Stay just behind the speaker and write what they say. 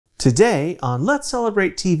Today on Let's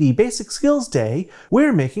Celebrate TV Basic Skills Day,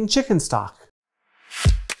 we're making chicken stock.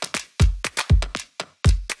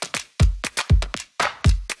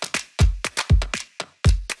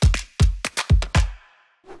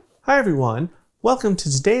 Hi everyone, welcome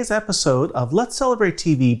to today's episode of Let's Celebrate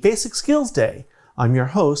TV Basic Skills Day. I'm your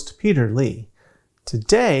host, Peter Lee.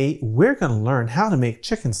 Today, we're going to learn how to make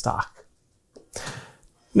chicken stock.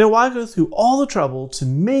 Now, why go through all the trouble to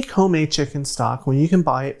make homemade chicken stock when you can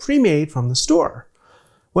buy it pre-made from the store?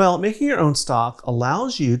 Well, making your own stock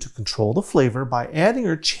allows you to control the flavor by adding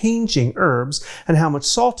or changing herbs and how much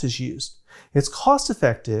salt is used. It's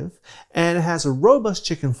cost-effective and it has a robust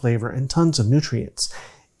chicken flavor and tons of nutrients.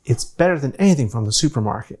 It's better than anything from the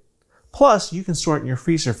supermarket. Plus, you can store it in your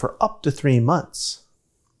freezer for up to 3 months.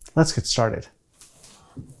 Let's get started.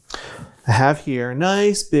 I have here a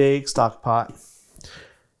nice big stock pot.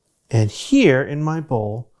 And here in my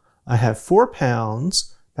bowl, I have 4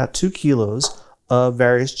 pounds, about 2 kilos, of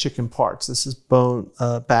various chicken parts. This is bone,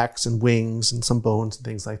 backs and wings and some bones and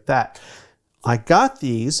things like that. I got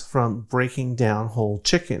these from breaking down whole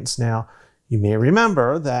chickens. Now, you may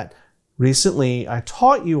remember that recently I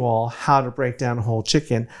taught you all how to break down a whole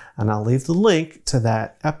chicken, and I'll leave the link to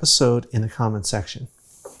that episode in the comment section.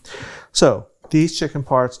 So, these chicken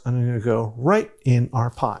parts are going to go right in our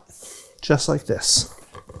pot, just like this.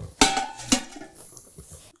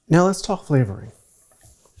 Now let's talk flavoring.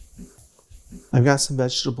 I've got some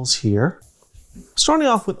vegetables here. Starting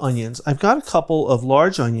off with onions, I've got a couple of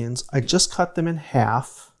large onions. I just cut them in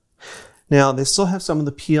half. Now they still have some of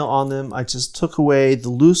the peel on them. I just took away the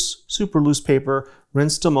loose, super loose paper,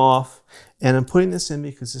 rinsed them off, and I'm putting this in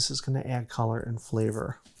because this is going to add color and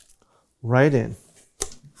flavor. Right in.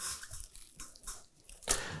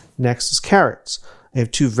 Next is carrots. I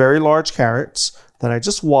have 2 very large carrots that I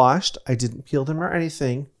just washed. I didn't peel them or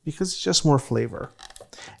anything because it's just more flavor.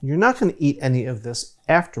 And you're not going to eat any of this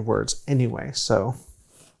afterwards anyway, so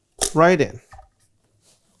right in.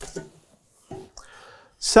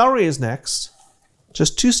 Celery is next.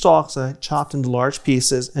 Just 2 stalks I chopped into large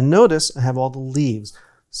pieces, and notice I have all the leaves.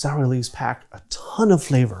 Celery leaves pack a ton of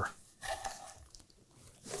flavor.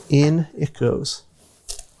 In it goes.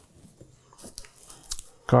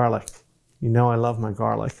 Garlic. You know I love my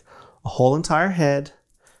garlic. A whole entire head.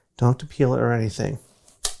 Don't have to peel it or anything.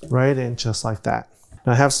 Right in just like that.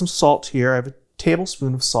 Now I have some salt here. I have a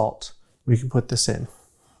tablespoon of salt. We can put this in.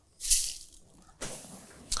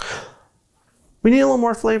 We need a little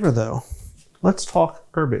more flavor though. Let's talk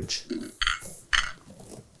herbage.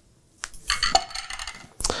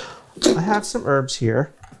 I have some herbs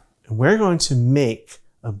here, and we're going to make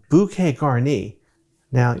a bouquet garni.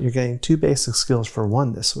 Now you're getting 2 basic skills for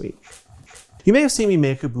 1 this week. You may have seen me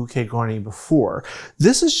make a bouquet garni before.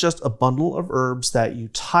 This is just a bundle of herbs that you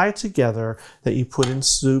tie together, that you put in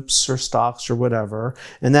soups or stocks or whatever,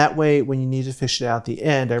 and that way when you need to fish it out at the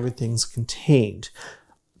end, everything's contained.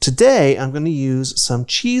 Today, I'm going to use some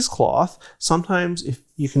cheesecloth. Sometimes if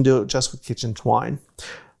you can do it just with kitchen twine.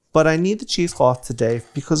 But I need the cheesecloth today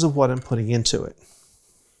because of what I'm putting into it.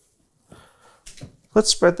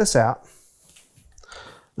 Let's spread this out.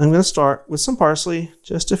 I'm going to start with some parsley,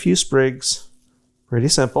 just a few sprigs. Pretty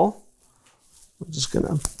simple. I'm just going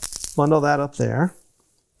to bundle that up there.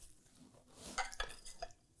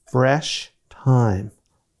 Fresh thyme.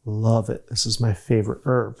 Love it. This is my favorite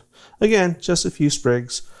herb. Again, just a few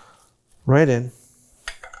sprigs. Right in.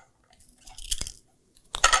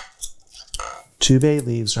 2 bay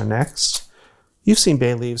leaves are next. You've seen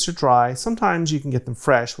bay leaves are dry. Sometimes you can get them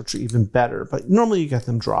fresh, which are even better, but normally you get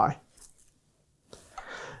them dry.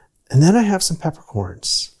 And then I have some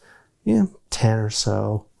peppercorns. 10 or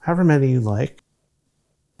so, however many you like.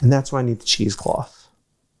 And that's why I need the cheesecloth.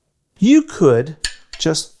 You could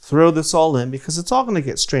just throw this all in because it's all going to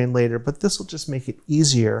get strained later, but this will just make it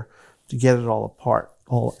easier to get it all apart,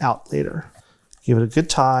 all out later. Give it a good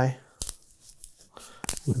tie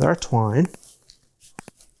with our twine.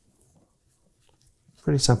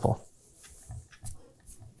 Pretty simple.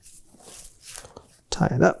 Tie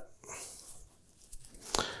it up.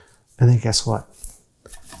 And then guess what?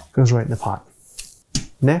 It goes right in the pot.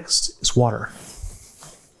 Next is water.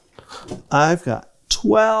 I've got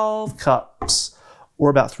 12 cups, or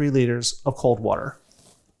about 3 liters of cold water.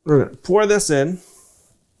 We're going to pour this in.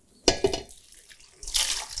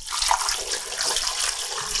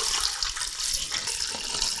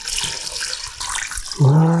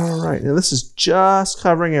 All right, now this is just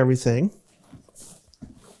covering everything.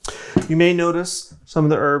 You may notice some of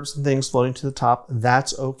the herbs and things floating to the top.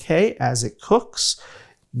 That's okay. As it cooks,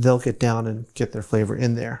 they'll get down and get their flavor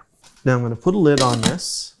in there. Now I'm going to put a lid on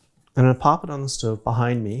this. I'm going to pop it on the stove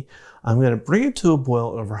behind me. I'm going to bring it to a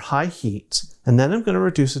boil over high heat, and then I'm going to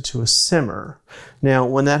reduce it to a simmer. Now,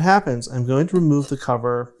 when that happens, I'm going to remove the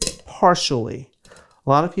cover partially. A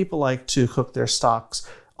lot of people like to cook their stocks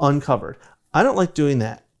uncovered. I don't like doing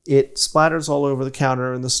that. It splatters all over the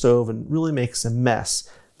counter and the stove and really makes a mess.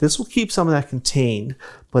 This will keep some of that contained,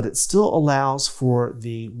 but it still allows for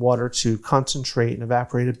the water to concentrate and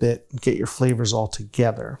evaporate a bit and get your flavors all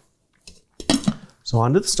together. So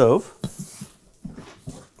onto the stove.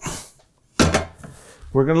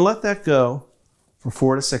 We're going to let that go for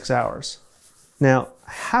 4 to 6 hours. Now,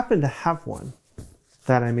 I happen to have one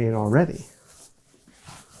that I made already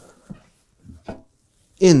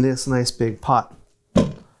in this nice big pot.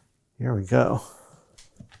 Here we go.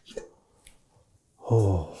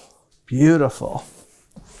 Oh, beautiful.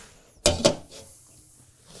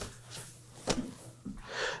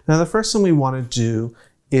 Now, the first thing we want to do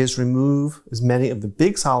is remove as many of the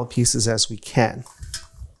big solid pieces as we can.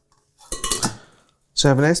 So I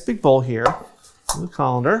have a nice big bowl here, the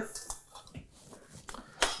colander.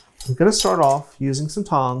 I'm going to start off using some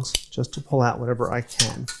tongs just to pull out whatever I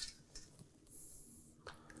can.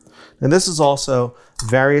 And this is also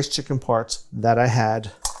various chicken parts that I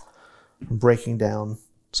had from breaking down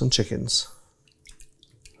some chickens.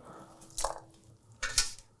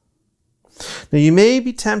 Now you may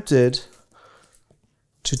be tempted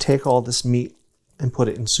to take all this meat and put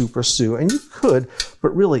it in super stew, and you could,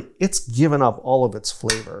 but really it's given up all of its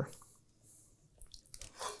flavor.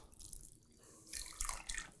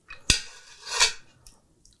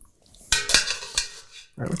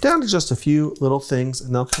 All right, we're down to just a few little things,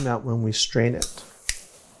 and they'll come out when we strain it.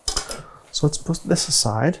 So let's put this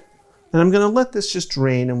aside, and I'm going to let this just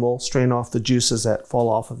drain, and we'll strain off the juices that fall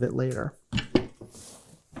off of it later.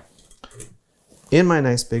 In my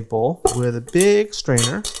nice big bowl with a big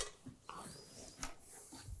strainer,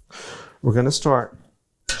 we're going to start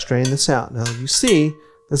straining this out. Now you see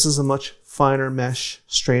this is a much finer mesh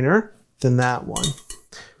strainer than that one.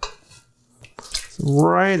 So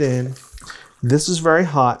right in. This is very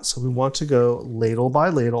hot, so we want to go ladle by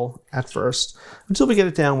ladle at first until we get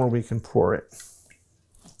it down where we can pour it.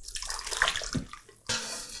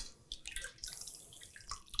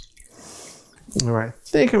 All right,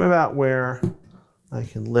 think about where I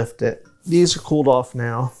can lift it. These are cooled off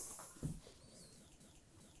now.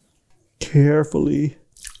 Carefully.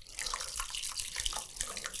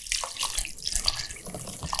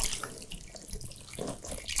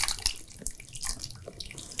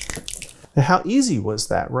 Now, how easy was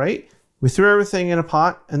that, right? We threw everything in a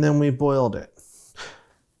pot and then we boiled it.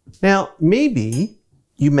 Now, maybe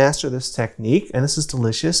you master this technique and this is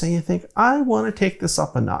delicious and you think, I want to take this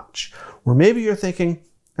up a notch. Or maybe you're thinking,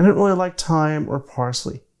 I don't really like thyme or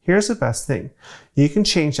parsley. Here's the best thing. You can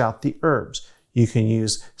change out the herbs. You can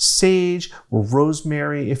use sage or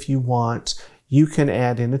rosemary if you want. You can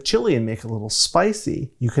add in a chili and make it a little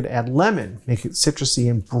spicy. You could add lemon, make it citrusy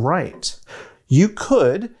and bright. You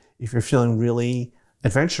could, if you're feeling really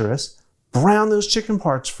adventurous, brown those chicken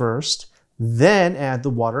parts first, then add the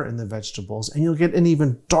water and the vegetables, and you'll get an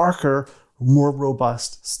even darker, more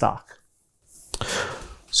robust stock.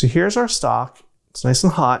 So here's our stock. It's nice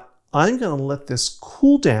and hot. I'm going to let this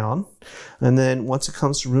cool down, and then once it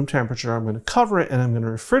comes to room temperature, I'm going to cover it and I'm going to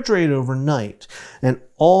refrigerate it overnight. And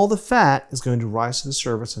all the fat is going to rise to the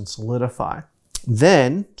surface and solidify.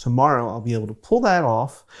 Then tomorrow I'll be able to pull that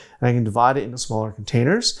off, and I can divide it into smaller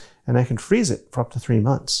containers, and I can freeze it for up to 3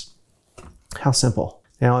 months. How simple.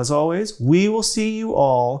 Now, as always, we will see you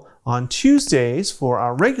all on Tuesdays for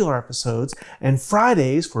our regular episodes and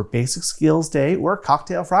Fridays for Basic Skills Day or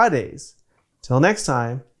Cocktail Fridays. Till next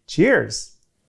time, cheers!